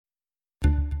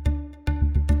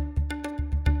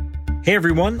Hey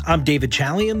everyone, I'm David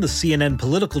Chalian, the CNN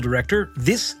political director.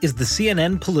 This is the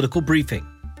CNN Political Briefing.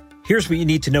 Here's what you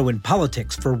need to know in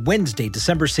politics for Wednesday,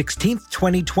 December 16th,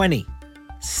 2020.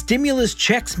 Stimulus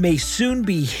checks may soon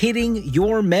be hitting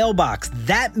your mailbox.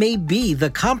 That may be the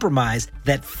compromise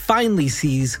that finally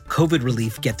sees COVID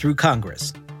relief get through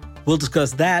Congress. We'll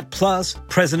discuss that, plus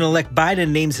President-elect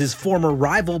Biden names his former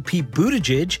rival Pete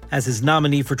Buttigieg as his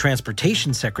nominee for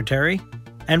Transportation Secretary.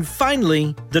 And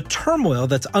finally, the turmoil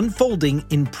that's unfolding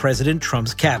in President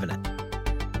Trump's cabinet.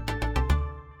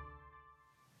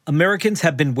 Americans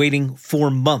have been waiting for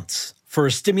months for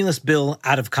a stimulus bill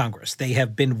out of Congress. They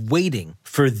have been waiting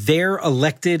for their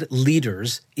elected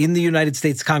leaders in the United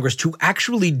States Congress to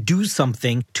actually do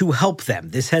something to help them.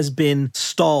 This has been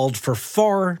stalled for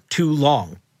far too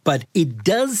long. But it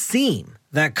does seem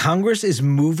that Congress is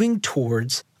moving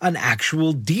towards an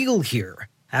actual deal here.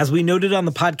 As we noted on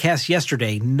the podcast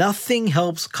yesterday, nothing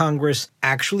helps Congress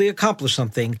actually accomplish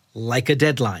something like a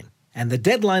deadline. And the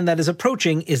deadline that is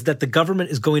approaching is that the government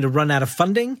is going to run out of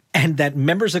funding and that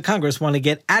members of Congress want to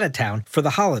get out of town for the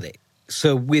holiday.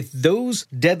 So with those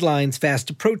deadlines fast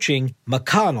approaching,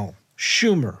 McConnell,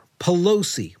 Schumer,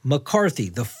 Pelosi, McCarthy,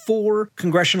 the four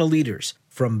congressional leaders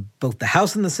from both the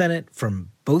House and the Senate,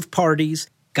 from both parties,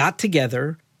 got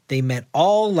together. They met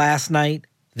all last night.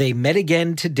 They met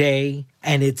again today.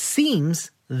 And it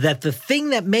seems that the thing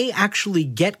that may actually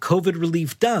get COVID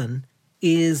relief done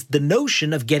is the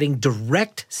notion of getting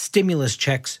direct stimulus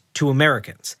checks to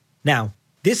Americans. Now,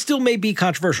 this still may be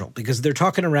controversial because they're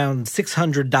talking around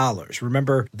 $600.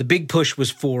 Remember, the big push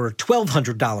was for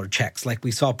 $1,200 checks like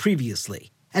we saw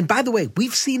previously. And by the way,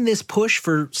 we've seen this push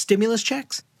for stimulus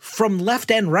checks from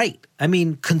left and right. I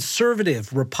mean,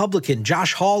 conservative, Republican,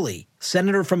 Josh Hawley,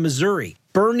 senator from Missouri,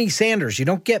 Bernie Sanders, you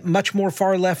don't get much more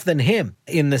far left than him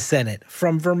in the Senate,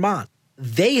 from Vermont.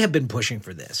 They have been pushing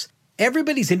for this.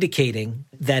 Everybody's indicating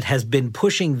that has been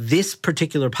pushing this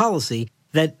particular policy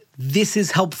that this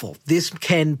is helpful. This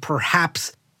can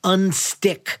perhaps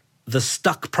unstick the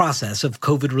stuck process of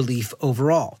COVID relief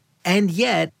overall. And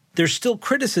yet, there's still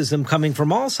criticism coming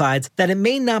from all sides that it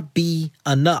may not be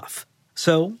enough.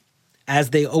 So,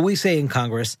 as they always say in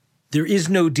Congress, there is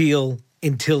no deal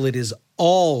until it is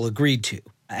all agreed to.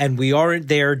 And we aren't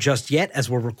there just yet as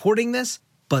we're recording this,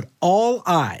 but all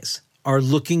eyes are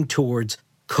looking towards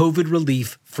COVID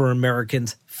relief for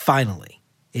Americans finally.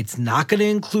 It's not going to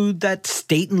include that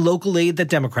state and local aid that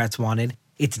Democrats wanted.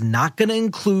 It's not going to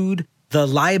include the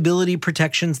liability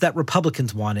protections that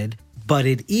Republicans wanted, but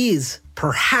it is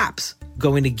perhaps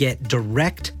going to get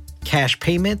direct cash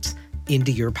payments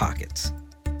into your pockets.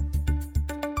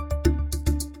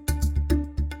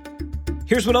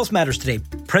 Here's what else matters today.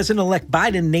 President-elect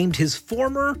Biden named his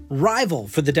former rival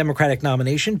for the Democratic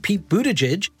nomination, Pete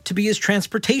Buttigieg, to be his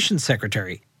transportation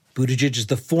secretary. Buttigieg is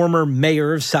the former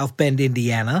mayor of South Bend,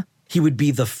 Indiana. He would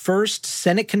be the first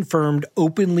Senate-confirmed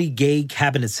openly gay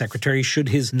cabinet secretary should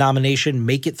his nomination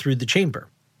make it through the chamber.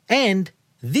 And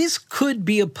this could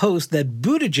be a post that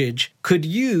Buttigieg could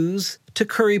use to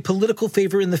curry political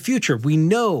favor in the future. We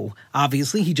know,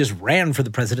 obviously, he just ran for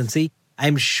the presidency.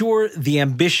 I'm sure the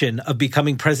ambition of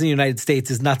becoming president of the United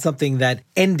States is not something that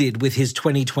ended with his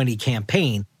 2020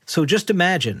 campaign. So just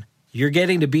imagine you're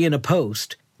getting to be in a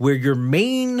post where your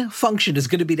main function is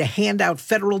going to be to hand out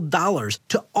federal dollars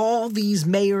to all these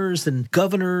mayors and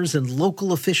governors and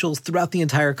local officials throughout the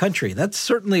entire country. That's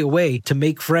certainly a way to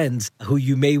make friends who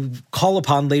you may call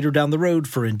upon later down the road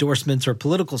for endorsements or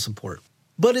political support.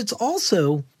 But it's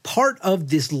also part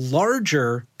of this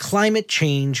larger climate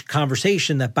change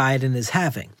conversation that Biden is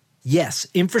having. Yes,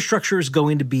 infrastructure is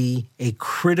going to be a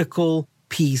critical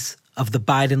piece of the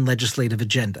Biden legislative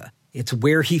agenda. It's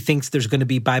where he thinks there's going to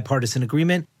be bipartisan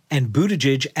agreement, and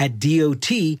Buttigieg at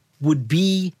DOT would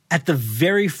be at the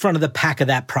very front of the pack of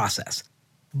that process.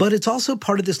 But it's also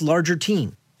part of this larger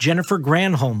team. Jennifer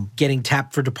Granholm getting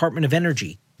tapped for Department of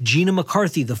Energy, Gina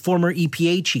McCarthy, the former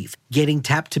EPA chief, getting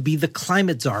tapped to be the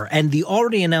climate czar, and the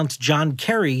already announced John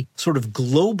Kerry, sort of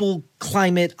global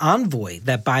climate envoy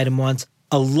that Biden wants,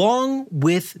 along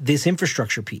with this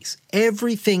infrastructure piece.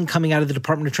 Everything coming out of the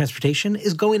Department of Transportation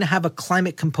is going to have a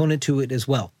climate component to it as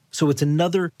well. So it's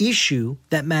another issue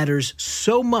that matters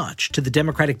so much to the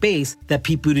Democratic base that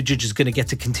Pete Buttigieg is going to get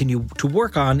to continue to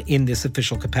work on in this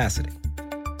official capacity.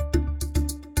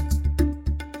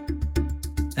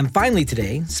 And finally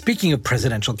today, speaking of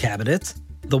presidential cabinets,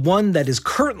 the one that is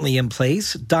currently in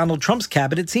place, Donald Trump's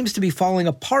cabinet, seems to be falling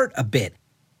apart a bit.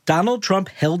 Donald Trump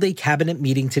held a cabinet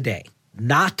meeting today,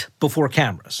 not before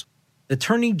cameras.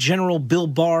 Attorney General Bill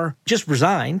Barr just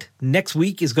resigned. Next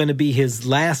week is going to be his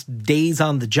last days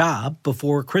on the job.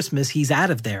 Before Christmas, he's out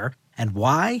of there. And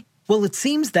why? Well, it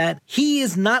seems that he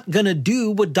is not going to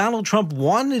do what Donald Trump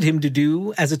wanted him to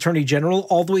do as Attorney General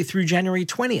all the way through January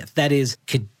 20th. That is,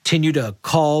 continue to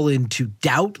call into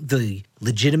doubt the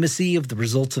legitimacy of the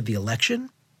results of the election.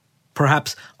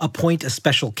 Perhaps appoint a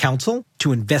special counsel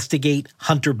to investigate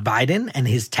Hunter Biden and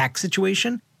his tax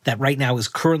situation that right now is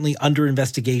currently under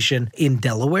investigation in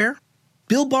Delaware.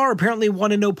 Bill Barr apparently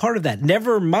wanted no part of that.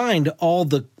 Never mind all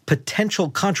the potential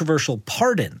controversial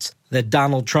pardons that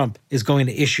Donald Trump is going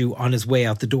to issue on his way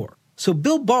out the door. So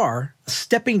Bill Barr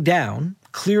stepping down,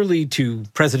 clearly to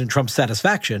President Trump's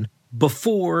satisfaction,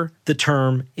 before the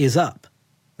term is up.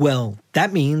 Well,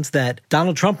 that means that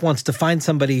Donald Trump wants to find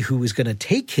somebody who is going to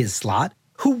take his slot,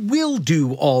 who will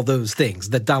do all those things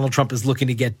that Donald Trump is looking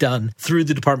to get done through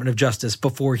the Department of Justice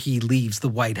before he leaves the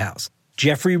White House.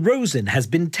 Jeffrey Rosen has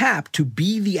been tapped to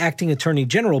be the acting attorney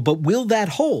general, but will that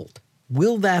hold?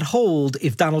 Will that hold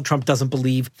if Donald Trump doesn't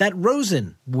believe that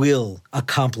Rosen will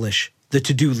accomplish the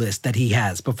to-do list that he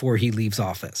has before he leaves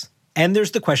office? And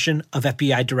there's the question of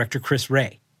FBI Director Chris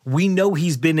Wray. We know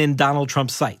he's been in Donald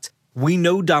Trump's sights. We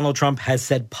know Donald Trump has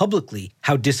said publicly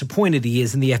how disappointed he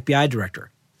is in the FBI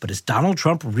director. But is Donald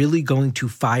Trump really going to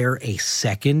fire a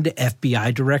second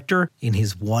FBI director in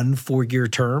his 4-year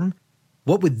term?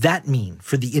 What would that mean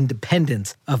for the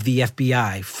independence of the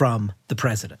FBI from the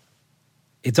president?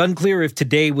 It's unclear if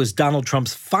today was Donald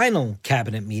Trump's final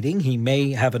cabinet meeting. He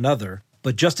may have another.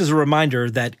 But just as a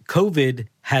reminder that COVID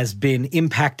has been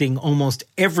impacting almost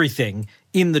everything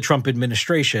in the Trump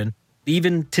administration,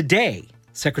 even today,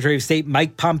 Secretary of State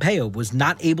Mike Pompeo was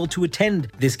not able to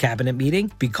attend this cabinet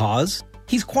meeting because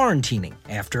he's quarantining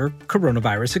after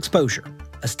coronavirus exposure.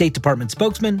 A State Department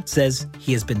spokesman says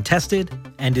he has been tested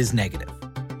and is negative.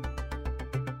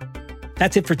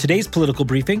 That's it for today's political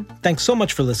briefing. Thanks so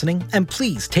much for listening, and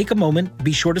please take a moment,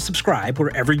 be sure to subscribe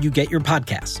wherever you get your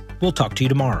podcasts. We'll talk to you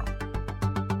tomorrow.